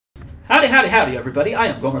howdy, howdy, everybody. I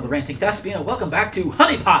am Gomer the Ranting Thespian, and welcome back to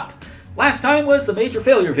Huniepop. Last time was the major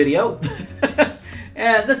failure video,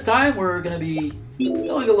 and this time we're going to be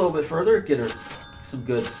going a little bit further, get her some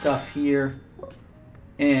good stuff here,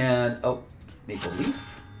 and, oh, maple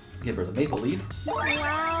leaf. Give her the maple leaf.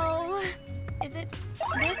 Wow. This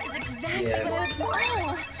is exactly what I was...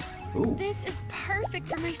 Oh, ooh. This is perfect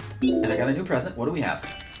for my speed. And I got a new present. What do we have?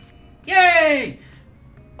 Yay!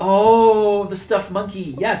 Oh, the stuffed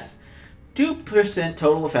monkey. Yes. 2%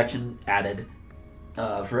 total affection added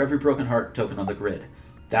for every broken heart token on the grid.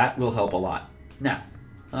 That will help a lot. Now,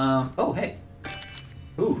 oh, hey.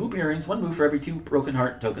 Ooh, hoop earrings. 1 move for every 2 broken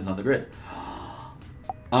heart tokens on the grid.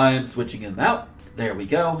 I'm switching them out. There we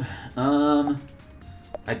go.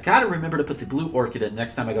 I gotta remember to put the blue orchid in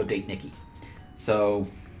next time I go date Nikki. So,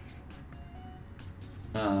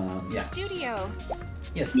 yeah. Studio.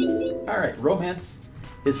 Yes. Alright, romance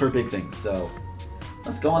is her big thing, so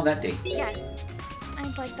let's go on that date. Yes.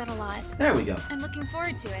 I'd like that a lot. There we go. I'm looking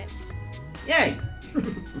forward to it. Yay!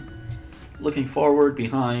 Looking forward,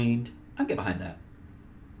 behind. I'll get behind that.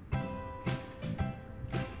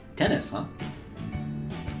 Tennis, huh?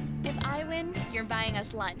 If I win, you're buying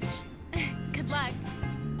us lunch. Good luck.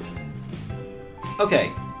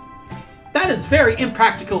 Okay. That is very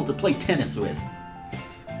impractical to play tennis with.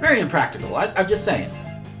 Very impractical. I'm just saying.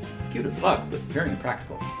 Cute as fuck, but very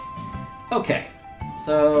impractical. Okay.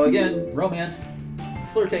 So, again, romance.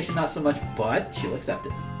 Flirtation, not so much, but she'll accept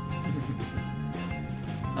it.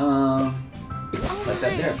 Like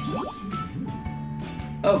that there.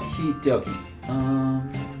 Okie dokie.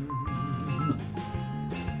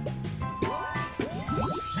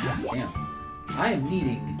 Damn. I'm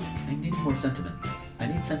needing more sentiment. I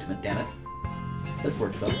need sentiment, damn it. This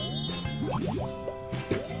works though.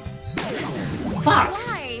 Fuck!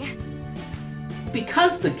 Why?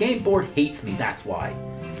 Because the game board hates me, that's why.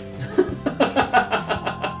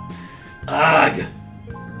 Ugh!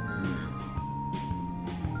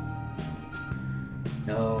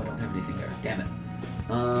 No, I don't have anything there. Damn it.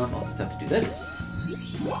 I'll just have to do this.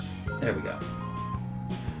 There we go.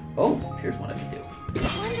 Oh, here's what I can do.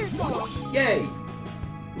 Wonderful. Yay!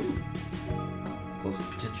 Ooh. Close to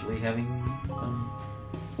potentially having some...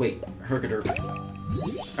 Wait, hergaderp.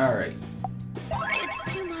 Alright. It's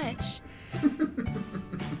too much.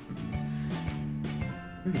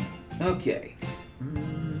 Okay.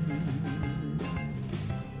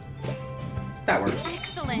 That works.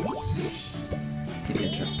 Excellent. Give me a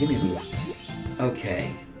turn. Give me a move.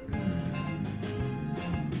 Okay.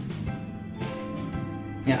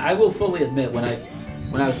 Yeah, I will fully admit when I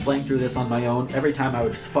was playing through this on my own, every time I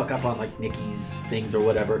would just fuck up on like Nikki's things or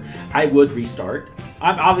whatever, I would restart.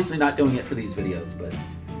 I'm obviously not doing it for these videos, but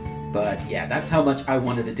yeah, that's how much I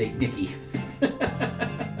wanted to date Nikki.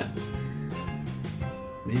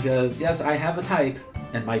 Because yes, I have a type,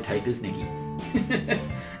 and my type is Nikki.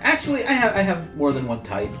 Actually, I have more than one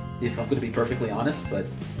type, if I'm going to be perfectly honest, but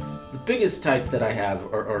the biggest type that I have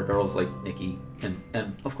are girls like Nikki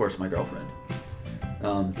and of course my girlfriend,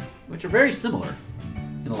 which are very similar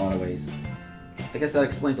in a lot of ways. I guess that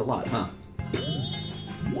explains a lot, huh?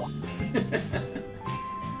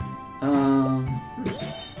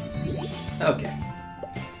 Okay.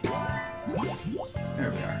 There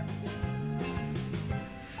we are.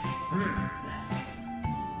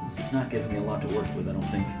 This is not giving me a lot to work with, I don't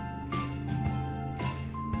think.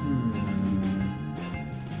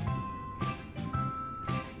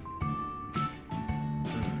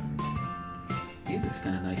 Music's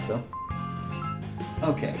kind of nice, though.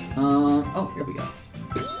 Okay, oh, here we go.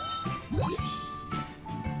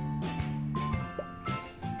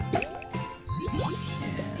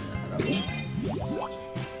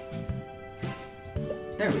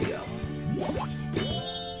 There we go.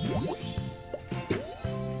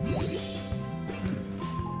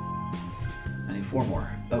 I need 4 more.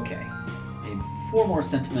 Okay. I need 4 more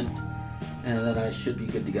sentiment, and then I should be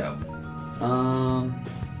good to go.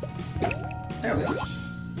 There we go.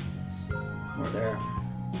 More there.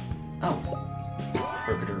 Oh.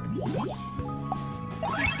 Hergaderp.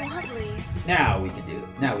 It's lovely. Now we can do it.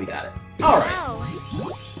 Now we got it. Alright. Wow.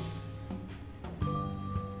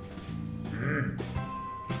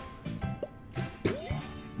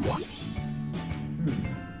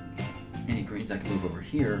 Any greens I can move over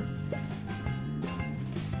here.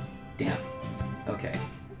 Damn. Okay.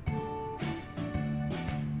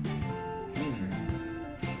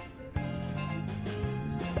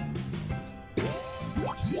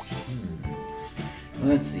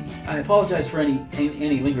 Let's see. I apologize for any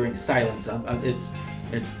lingering silence. It's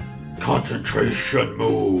concentration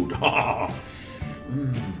mode.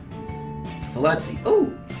 So let's see.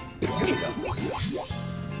 Oh, here we go.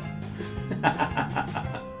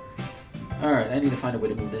 Alright, I need to find a way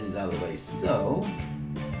to move these out of the way, so...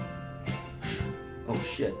 Oh,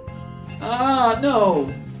 shit. Ah,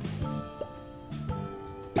 no!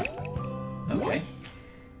 Okay.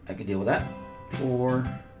 I can deal with that. 4...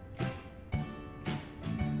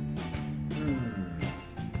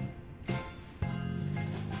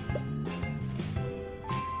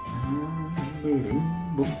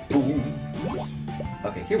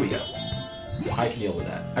 Okay, here we go. I can deal with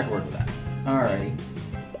that. I can work with that. Alrighty.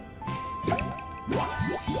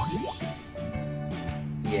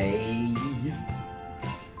 Yay.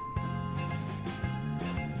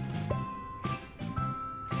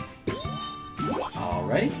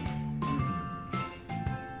 Alrighty.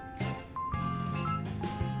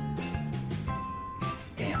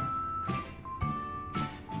 Damn.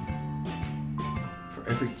 For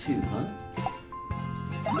every 2, huh?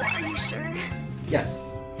 Are you sure?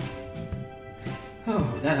 Yes.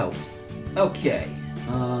 Oh, that helps. Okay.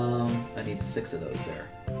 I need 6 of those there.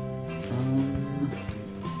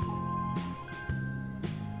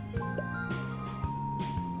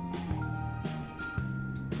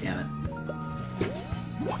 Damn it.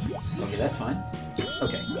 Okay, that's fine.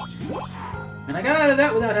 Okay. And I got out of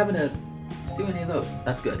that without having to do any of those.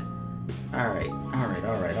 That's good. Alright, alright,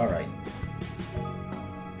 alright, alright.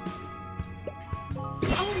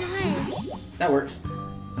 Oh, nice. That works.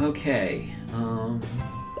 Okay.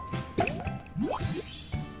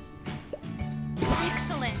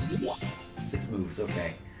 Excellent. 6 moves,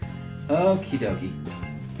 okay. Okie dokie.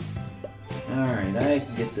 Alright, I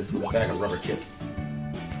can get this with a bag of rubber chips.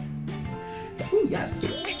 Ooh, yes.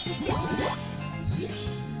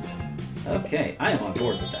 Okay, I am on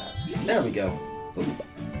board with that. There we go. Ooh.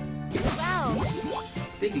 Wow.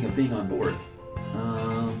 Speaking of being on board,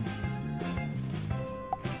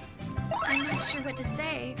 I'm not sure what to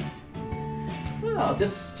say. well,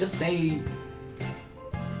 just say,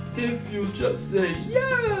 if you just say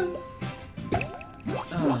yes.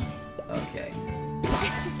 Okay.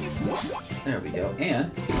 There we go.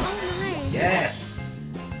 And Oh, nice. yes.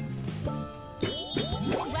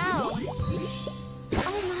 Wow.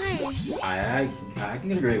 Oh, nice. I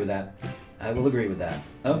can agree with that. I will agree with that.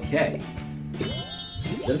 Okay.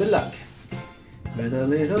 Little bit of luck. With a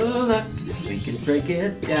little luck, we can break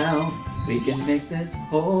it down. We can make this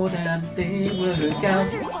whole damn thing work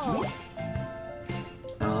out. Wonderful.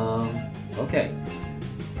 Okay.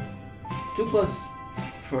 2 plus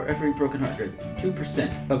for every broken heart grid.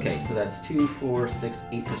 2%. Okay, so that's 2, 4, 6,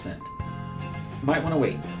 8%. Might want to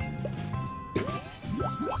wait.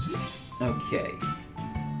 Okay.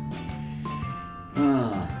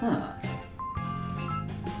 Uh-huh.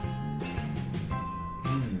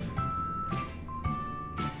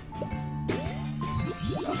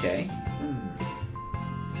 Okay.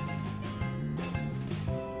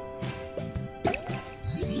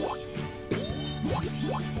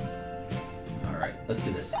 Alright, let's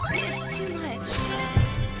do this. It's too much.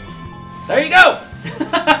 There you go!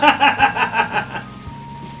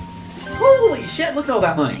 Holy shit, look at all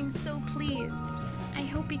that money. I'm so pleased. I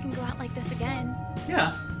hope we can go out like this again.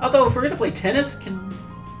 Yeah. Although, if we're gonna play tennis, can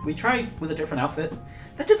we try with a different outfit?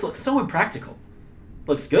 That just looks so impractical.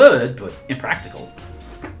 Looks good, but impractical.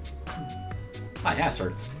 My ass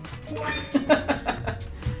hurts.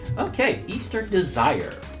 Okay, Eastern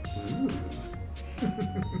Desire.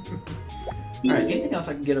 Alright, anything else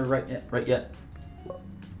I can get her right yet?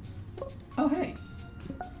 Oh, hey.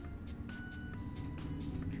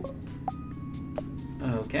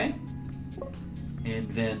 Okay.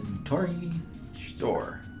 Inventory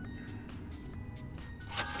store.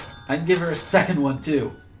 I can give her a second one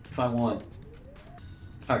too, if I want.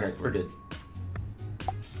 Okay, we're good.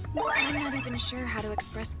 I'm not even sure how to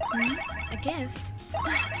express a gift.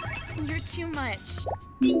 You're too much.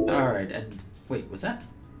 Alright, and wait, was that?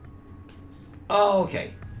 Oh,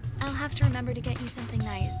 okay. I'll have to remember to get you something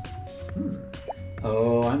nice.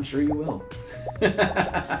 Oh, I'm sure you will.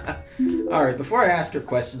 Alright, before I ask her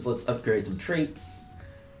questions, let's upgrade some traits.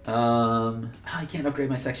 I can't upgrade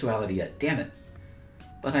my sexuality yet, damn it.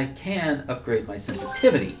 But I can upgrade my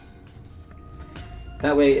sensitivity.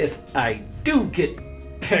 That way, if I do get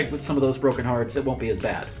pegged with some of those broken hearts, it won't be as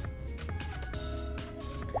bad.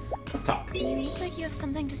 Let's talk. You look like you have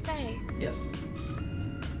something to say. Yes.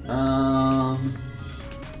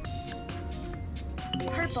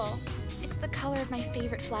 Purple. It's the color of my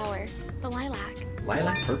favorite flower, the lilac.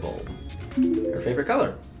 Lilac purple. Her favorite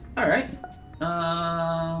color. Alright.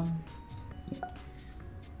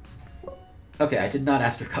 Okay, I did not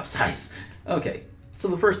ask her cup size. Okay, so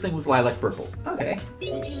the first thing was lilac purple. Okay. Would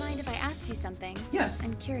you mind if I asked you something? Yes.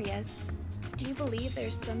 I'm curious. Do you believe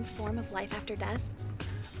there's some form of life after death?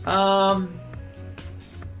 Um.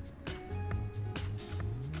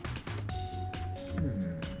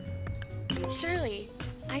 Surely,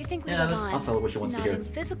 I think we Yeah, live on. I'll tell her what she wants to Not hear. in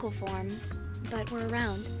physical form, but we're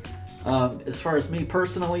around. As far as me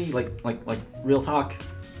personally, like real talk,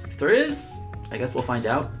 if there is, I guess we'll find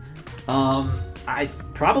out. I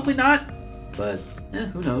probably not, but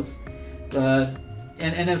who knows?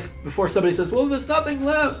 And if before somebody says, well, there's nothing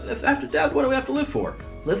left if after death, what do we have to live for?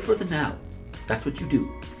 Live for the now. That's what you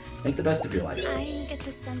do. Make the best of your life. I get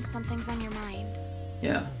the sense something's on your mind.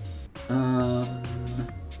 Yeah. I'm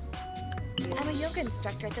a yoga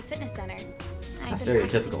instructor at the fitness center. I've been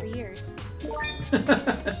practicing for years.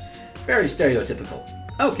 Very stereotypical.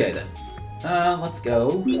 Okay then. Let's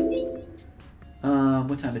go.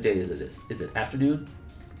 What time of day is it? Is it afternoon?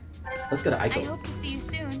 Let's go to Aiko. I hope to see you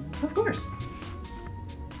soon. Of course.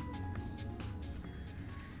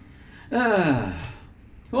 Well,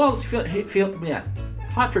 let's feel yeah.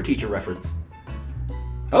 Hot for teacher reference.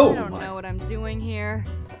 Oh I don't my. know what I'm doing here.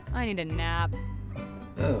 I need a nap.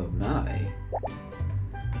 Oh my.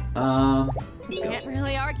 Let's go. Can't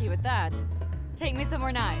really argue with that. Take me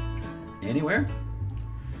somewhere nice. Anywhere?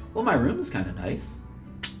 Well, my room is kind of nice.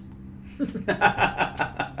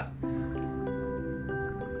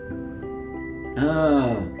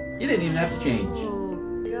 Oh, you didn't even have to change. Oh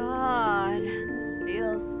God, this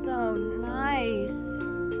feels so nice.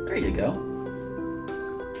 There you go.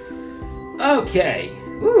 Okay.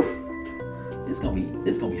 Whew. This is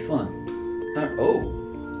gonna be fun. Oh,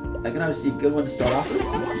 I can already see a good one to start off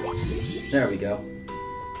with. There we go.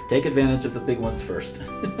 Take advantage of the big ones first.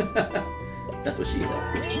 That's what she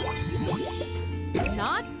said.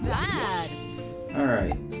 Not bad. All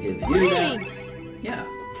right, let's give you that. Thanks. Yeah.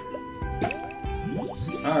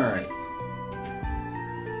 All right.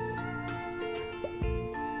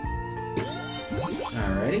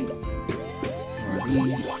 Alrighty. More of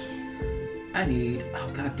these. I need. Oh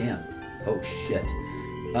goddamn. Oh shit.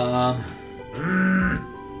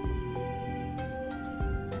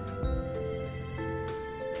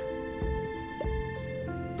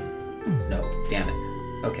 No, damn it.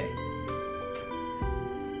 Okay.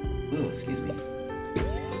 Ooh, excuse me.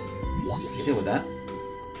 You deal with that.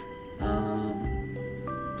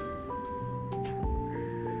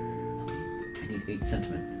 I need 8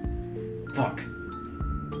 sentiment. Fuck.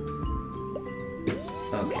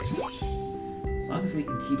 Okay. As long as we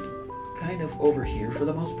can keep kind of over here for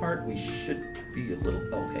the most part, we should be a little...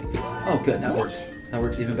 Okay. Oh, good. That works. That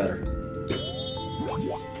works even better.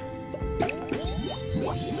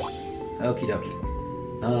 Okie dokie.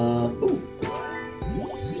 Ooh.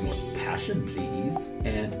 Passion, please.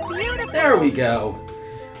 And Beautiful. there we go.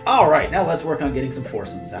 All right, now let's work on getting some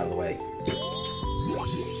foursomes out of the way.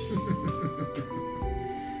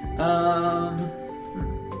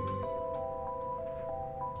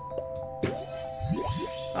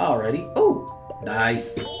 Alrighty. Oh,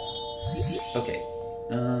 nice. Okay.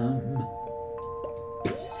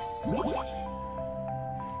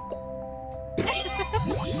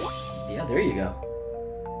 Yeah, there you go.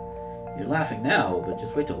 You're laughing now, but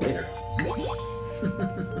just wait till later.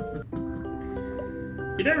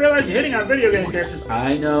 You didn't realize you're hitting on video game characters.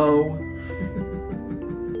 I know.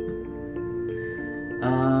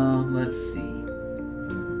 Let's see. Is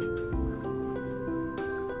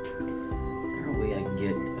there a way I can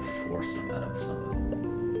get a foursome out of some of them?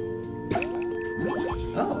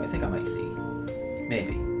 Oh, I think I might see.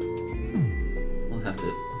 Maybe. We'll have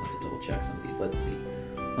to double check some of these. Let's see.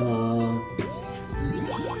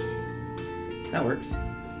 That works.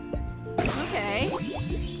 Okay.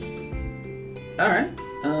 Alright.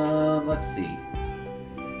 Let's see.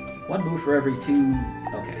 1 move for every 2.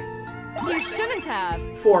 Okay. You shouldn't have.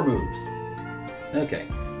 4 moves. Okay.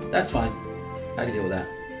 That's fine. I can deal with that.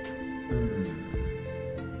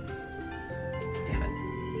 Damn it.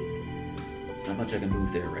 There's not much I can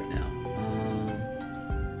move there right now.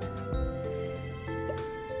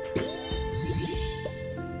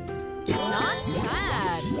 Not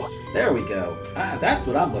bad. There we go. Ah, that's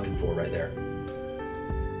what I'm looking for right there.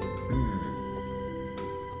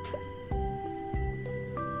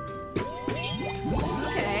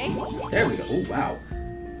 Okay. There we go. Oh, wow.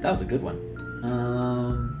 That was a good one.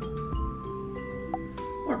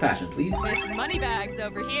 More passion, please. Miss Moneybags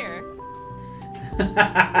over here.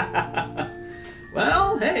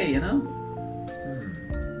 Well, hey, you know.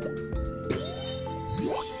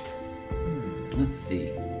 Let's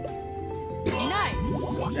see.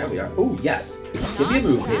 Nice. There we are. Oh, yes. Give me a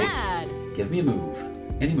move, baby. bad. Give me a move.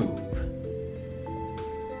 Any move.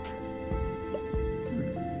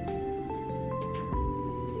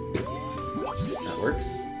 That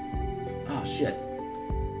works. Oh, shit.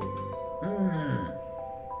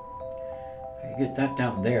 get that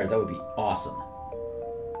down there, that would be awesome.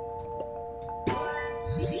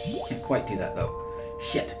 Can't quite do that though.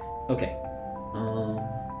 Shit. Okay.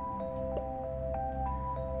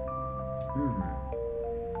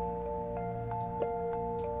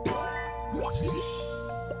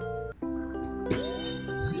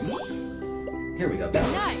 Here we go.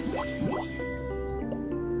 That's Nice.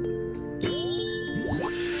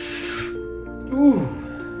 Ooh.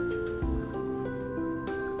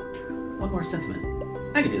 One more sentiment.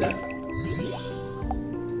 I can do that.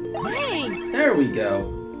 Thanks. There we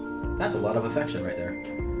go. That's a lot of affection right there.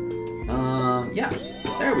 Yeah.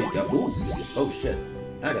 There we go. Ooh. Oh shit.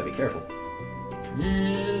 I gotta be careful.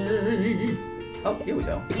 Oh, here we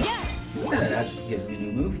go. And that gives me a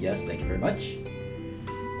new move. Yes, thank you very much.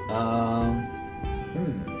 Oh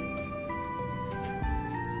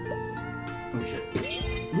shit.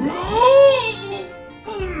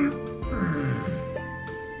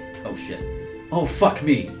 Oh shit. Oh fuck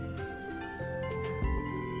me.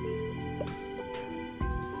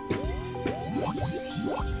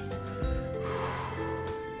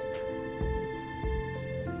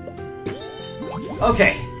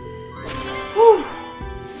 Okay. Whew.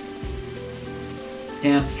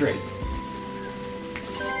 Damn straight.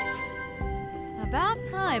 About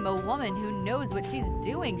time a woman who knows what she's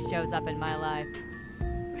doing shows up in my life.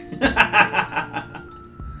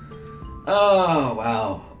 Oh,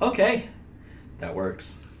 wow. Okay. That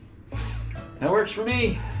works. That works for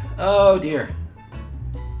me. Oh, dear.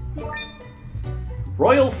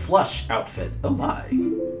 Royal Flush outfit. Oh, my.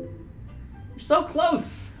 You're so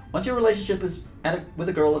close. Once your relationship is with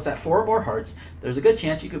a girl is at 4 or more hearts, there's a good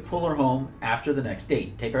chance you could pull her home after the next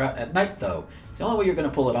date. Take her out at night, though. It's the only way you're going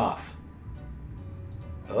to pull it off.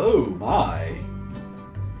 Oh, my.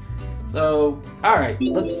 So, alright,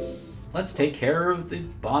 let's take care of the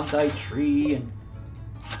bonsai tree and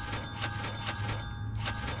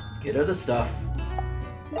get her the stuff.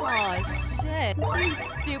 Oh shit, you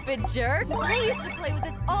stupid jerk. I used to play with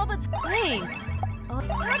this all the time. Thanks.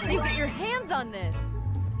 How did you get your hands on this?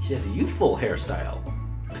 She has a youthful hairstyle.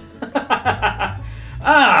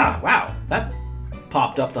 Ah, wow, that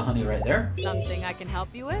popped up the honey right there. Something I can help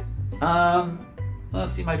you with?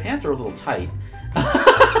 Let's see, my pants are a little tight.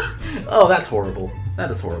 Oh, that's horrible. That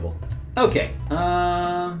is horrible. Okay,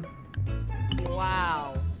 Wow,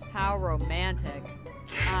 how romantic.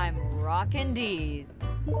 I'm rockin' D's.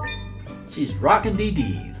 she's rockin'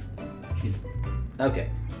 DDs. Okay.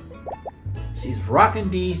 She's rockin'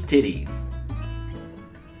 D's titties.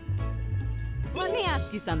 Let me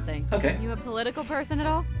ask you something. Okay. You a political person at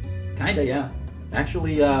all? Kinda, yeah.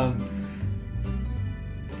 Actually, I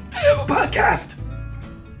have a podcast!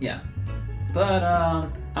 Yeah. But,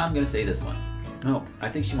 I'm gonna say this one. No, I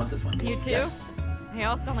think she wants this one. You too? Yes. They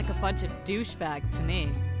all sound like a bunch of douchebags to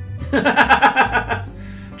me.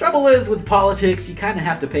 Trouble is, with politics, you kind of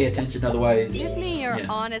have to pay attention, otherwise... Give me your Yeah.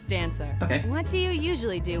 honest answer. Okay. What do you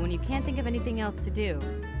usually do when you can't think of anything else to do?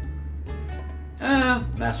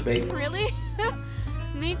 Masturbate. Really?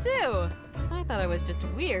 Me too. I thought I was just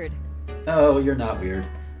weird. Oh, you're not weird.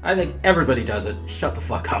 I think everybody does it. Shut the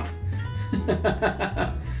fuck up.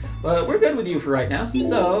 But we're good with you for right now,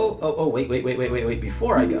 so... Oh, wait.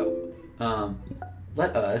 Before I go,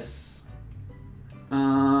 let us...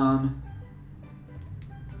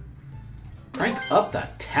 crank up the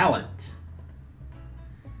talent.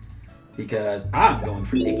 Because I'm going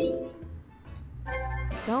for Nikki.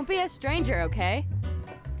 Don't be a stranger, okay?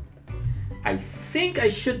 I think I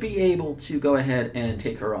should be able to go ahead and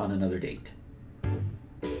take her on another date.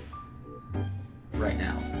 Right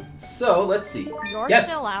now. So, let's see. You're Yes!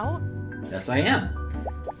 still out? Yes, I am.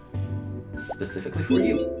 Specifically for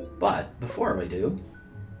you. But, before I do...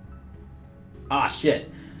 Ah,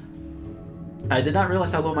 shit. I did not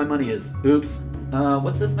realize how low my money is. Oops.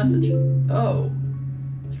 What's this message? Oh.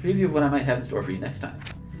 It's a preview of what I might have in store for you next time.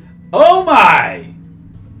 Oh my!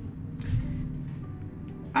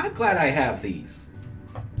 I'm glad I have these.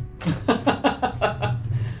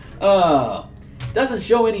 Doesn't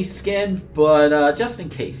show any skin, but just in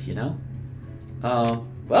case, you know?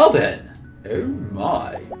 Well then. Oh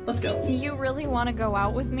my. Let's go. You really want to go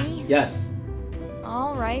out with me? Yes.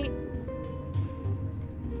 All right.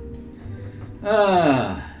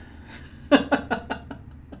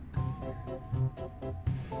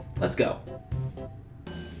 Let's go.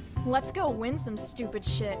 Let's go win some stupid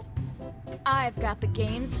shit. I've got the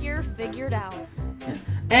games here figured out. Yeah.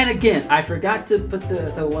 And again, I forgot to put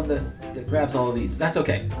the one that grabs all of these. That's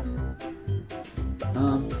okay.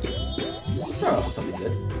 Let's start off with something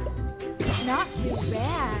good. Not too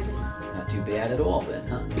bad. Not too bad at all then,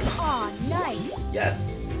 huh? Aw, nice.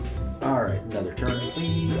 Yes. Alright, another turn,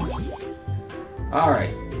 please.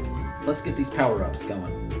 Alright. Let's get these power-ups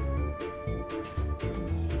going.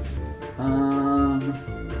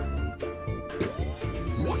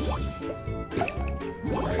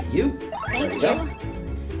 Alright, you. Thank you. Go.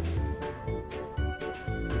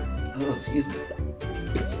 Oh, excuse me.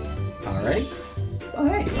 Alright. Oh,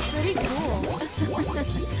 hey. Pretty cool.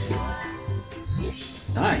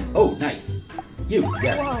 Nine. Oh, nice. You,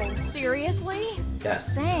 yes. Whoa, seriously?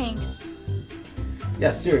 Yes. Thanks.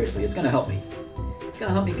 Yes, seriously, it's gonna help me. It's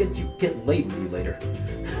gonna help me get laid with you later.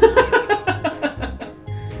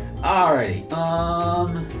 Alrighty.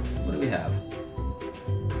 What do we have?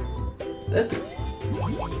 This?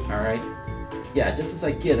 Alright. Yeah, just as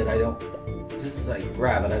I get it, I don't... Just as I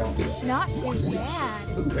grab it, I don't... Not too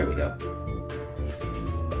bad. Ooh, there we go.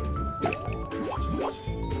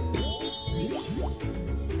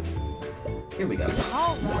 Here we go.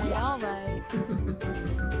 Alright, alright.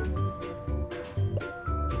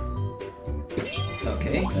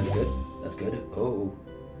 Okay, that's good. That's good. Oh.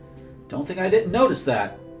 Don't think I didn't notice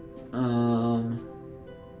that.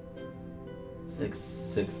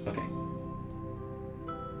 6. Okay.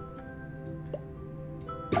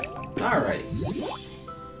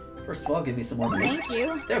 Alrighty. First of all, give me some more moves. Thank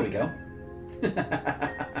you. There we go.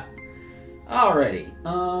 Alrighty.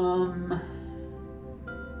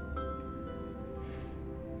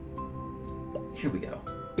 Here we go.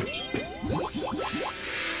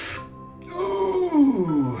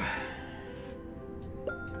 Ooh.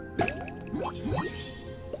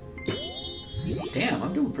 Damn,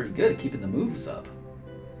 I'm doing pretty good at keeping the moves up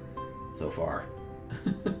so far.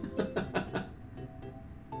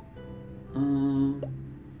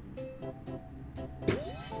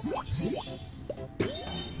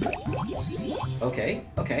 Okay,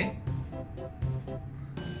 okay.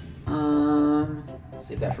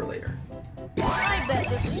 Save that for later. I bet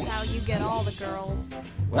this is how you get all the girls.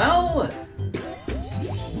 Well,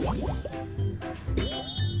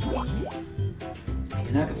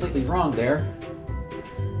 you're not completely wrong there.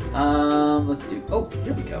 Let's do. Oh,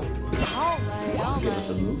 here we go. Alright, Give us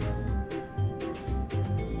a alright. move.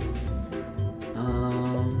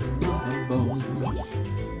 Boom.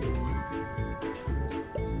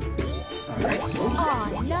 Alright. Oh,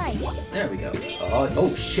 Aw, nice. there we go. Oh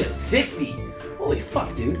shit, 60! Holy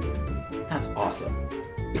fuck, dude. That's awesome.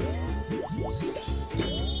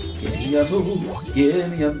 Give me a move. Give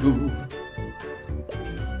me a move.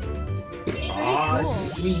 Aw, cool.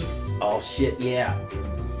 sweet. Oh shit, yeah.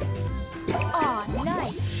 Aw,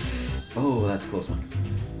 nice. Oh, that's a close one.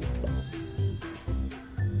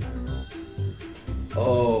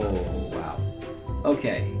 Oh, wow.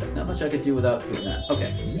 Okay, not much I could do without doing that.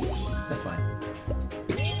 Okay, that's fine.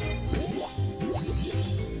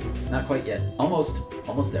 Not quite yet.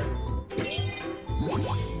 Almost there.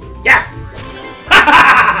 Yes!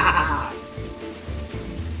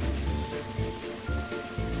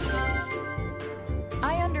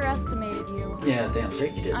 I underestimated you. Yeah, damn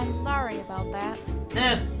straight you did. I'm sorry about that.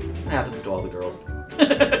 It happens to all the girls.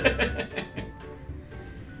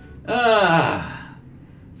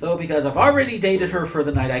 So because I've already dated her for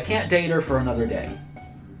the night, I can't date her for another day.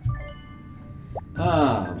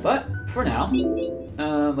 But for now,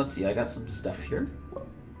 let's see, I got some stuff here.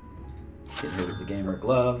 Get rid of the gamer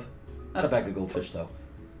glove. Not a bag of goldfish though.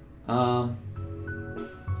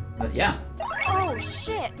 But yeah. Oh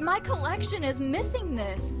shit, my collection is missing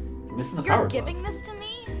this. You're missing the You're power giving glove. this to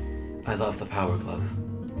me? I love the power glove.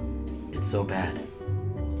 It's so bad.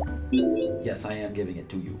 Yes, I am giving it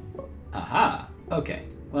to you. Aha. Okay.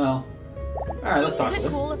 Well. Alright, let's talk Is to it her.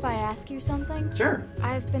 cool if I ask you something? Sure.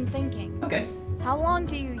 I've been thinking. Okay. How long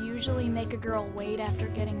do you usually make a girl wait after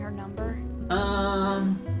getting her number?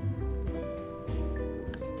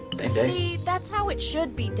 Same day. See, that's how it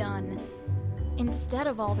should be done. Instead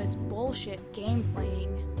of all this bullshit game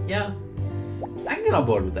playing. Yeah. I can get on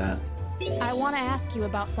board with that. I want to ask you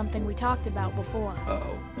about something we talked about before.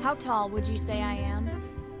 Uh-oh. How tall would you say I am?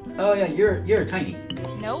 Oh yeah, you're tiny.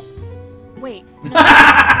 Nope. Wait. No,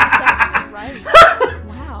 that's actually right.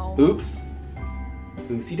 Wow. Oops.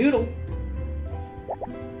 Oopsie doodle.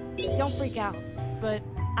 Don't freak out, but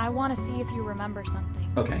I want to see if you remember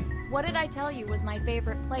something. Okay. What did I tell you was my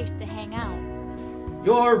favorite place to hang out?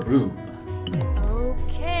 Your room.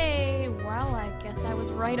 Okay, well, I guess I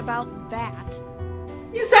was right about that.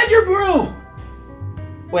 You said your room!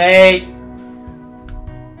 Wait.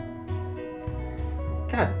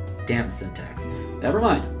 God damn the syntax. Never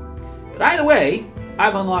mind. But either way,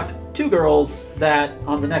 I've unlocked 2 girls that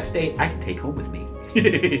on the next date I can take home with me.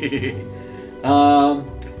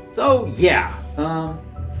 So yeah.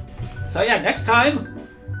 So yeah, next time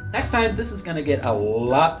this is gonna get a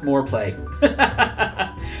lot more play.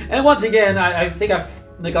 And once again, I think I've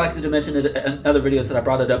neglected to mention it in other videos that I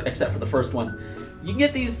brought it up, except for the first one. You can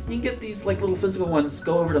get these like little physical ones.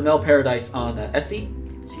 Go over to Mel Paradise on Etsy.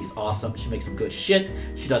 She's awesome. She makes some good shit.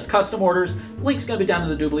 She does custom orders. Link's gonna be down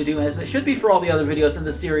in the doobly-doo, as it should be for all the other videos in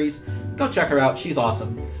this series. Go check her out. She's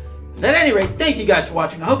awesome. But at any rate, thank you guys for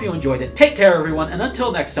watching. I hope you enjoyed it. Take care, everyone, and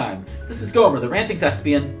until next time, this is Gomer, the Ranting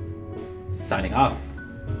Thespian, signing off.